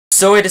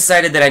So I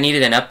decided that I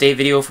needed an update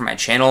video for my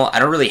channel. I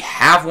don't really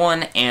have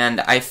one,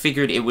 and I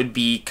figured it would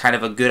be kind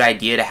of a good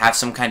idea to have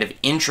some kind of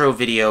intro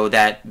video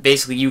that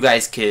basically you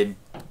guys could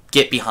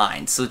get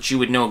behind so that you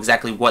would know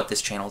exactly what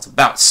this channel is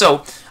about.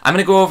 So I'm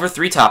going to go over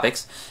 3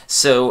 topics.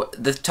 So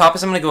the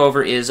topics I'm going to go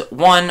over is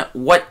 1,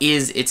 what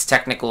is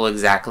ItzTeknikal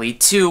exactly?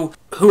 2,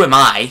 who am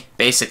I?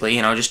 Basically,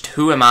 just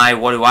who am I,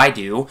 what do I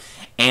do?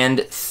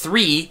 And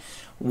 3,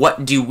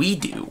 what do we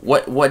do?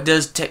 What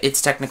does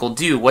ItzTeknikal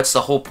do? What's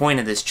the whole point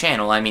of this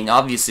channel? I mean,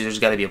 obviously there's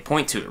got to be a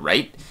point to it,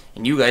 right?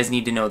 And you guys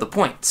need to know the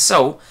point.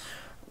 So,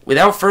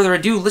 without further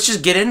ado, let's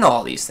just get into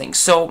all these things.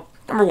 So,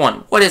 number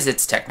 1, what is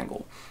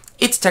ItzTeknikal?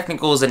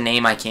 ItzTeknikal is a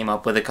name I came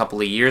up with a couple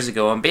of years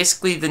ago, and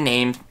basically the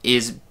name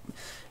is,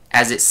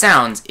 as it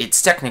sounds,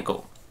 it's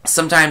technical.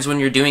 Sometimes when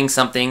you're doing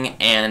something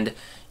and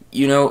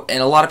and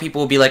a lot of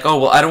people will be like, oh,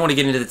 well, I don't want to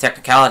get into the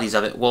technicalities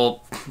of it.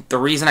 Well, the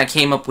reason I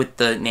came up with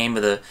the name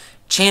of the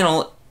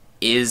channel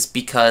is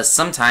because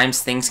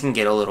sometimes things can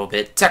get a little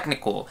bit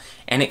technical,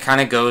 and it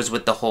kind of goes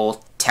with the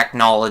whole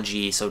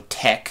technology, so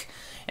tech,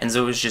 and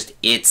so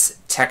it's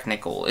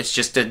technical. It's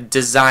just a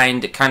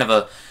designed kind of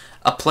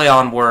a play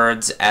on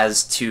words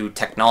as to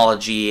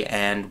technology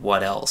and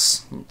what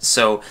else.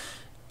 So,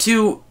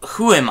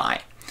 who am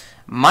I?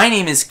 My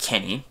name is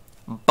Kenny,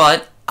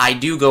 but I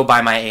do go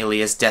by my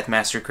alias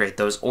Deathmaster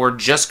Kratos, or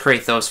just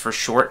Kratos for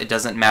short. It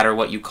doesn't matter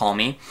what you call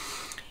me.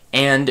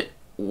 And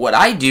what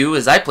I do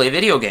is I play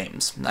video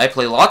games. I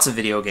play lots of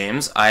video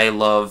games. I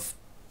love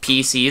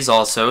PCs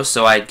also,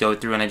 so I go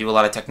through and I do a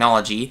lot of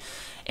technology.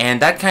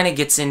 And that kind of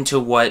gets into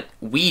what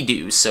we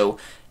do. So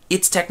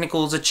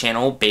ItzTeknikal is a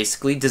channel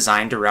basically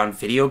designed around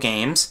video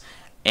games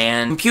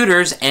and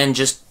computers and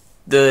just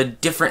the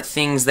different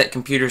things that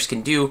computers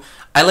can do.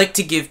 I like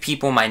to give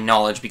people my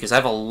knowledge because I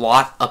have a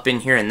lot up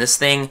in here in this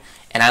thing,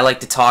 and I like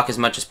to talk as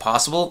much as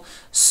possible.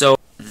 So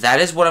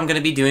that is what I'm going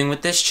to be doing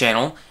with this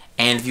channel.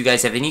 And if you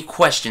guys have any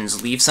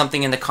questions, leave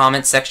something in the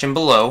comment section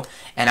below,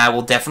 and I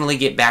will definitely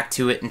get back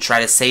to it and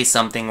try to say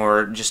something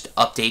or just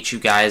update you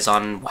guys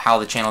on how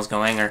the channel's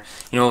going. Or,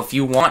 if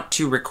you want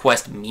to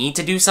request me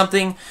to do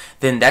something,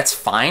 then that's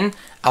fine.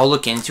 I'll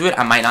look into it.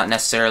 I might not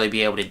necessarily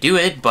be able to do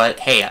it,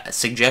 but hey,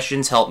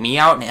 suggestions help me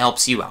out and it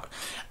helps you out.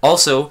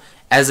 Also,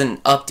 as an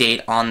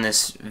update on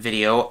this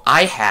video,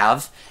 I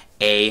have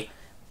a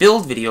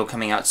build video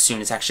coming out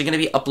soon. It's actually going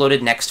to be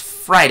uploaded next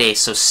Friday,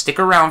 so stick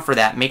around for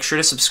that. Make sure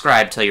to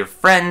subscribe. Tell your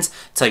friends,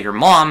 tell your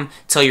mom,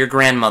 tell your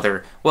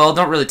grandmother. Well,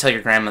 don't really tell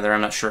your grandmother. I'm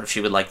not sure if she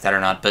would like that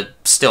or not, but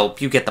still,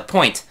 you get the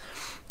point.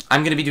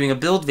 I'm going to be doing a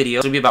build video.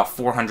 It'll be about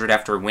 400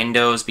 after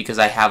Windows because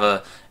I have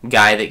a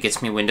guy that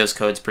gets me Windows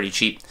codes pretty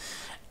cheap.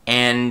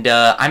 And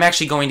I'm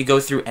actually going to go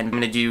through and I'm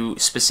going to do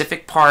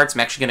specific parts. I'm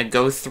actually going to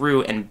go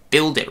through and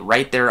build it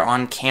right there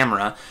on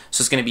camera.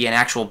 So it's going to be an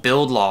actual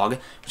build log,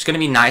 which is going to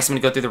be nice. I'm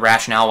going to go through the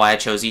rationale why I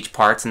chose each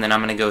parts, and then I'm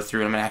going to go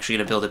through and I'm actually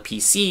going to build a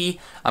PC.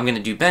 I'm going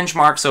to do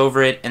benchmarks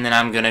over it, and then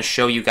I'm going to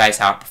show you guys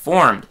how it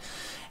performed.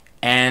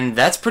 And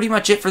that's pretty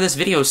much it for this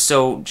video.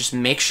 So just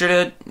make sure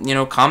to,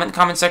 comment in the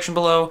comment section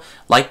below.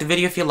 Like the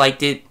video if you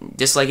liked it.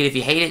 Dislike it if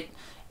you hate it.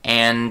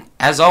 And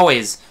as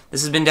always,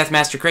 this has been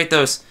Deathmaster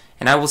Kratos,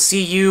 and I will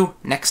see you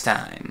next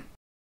time.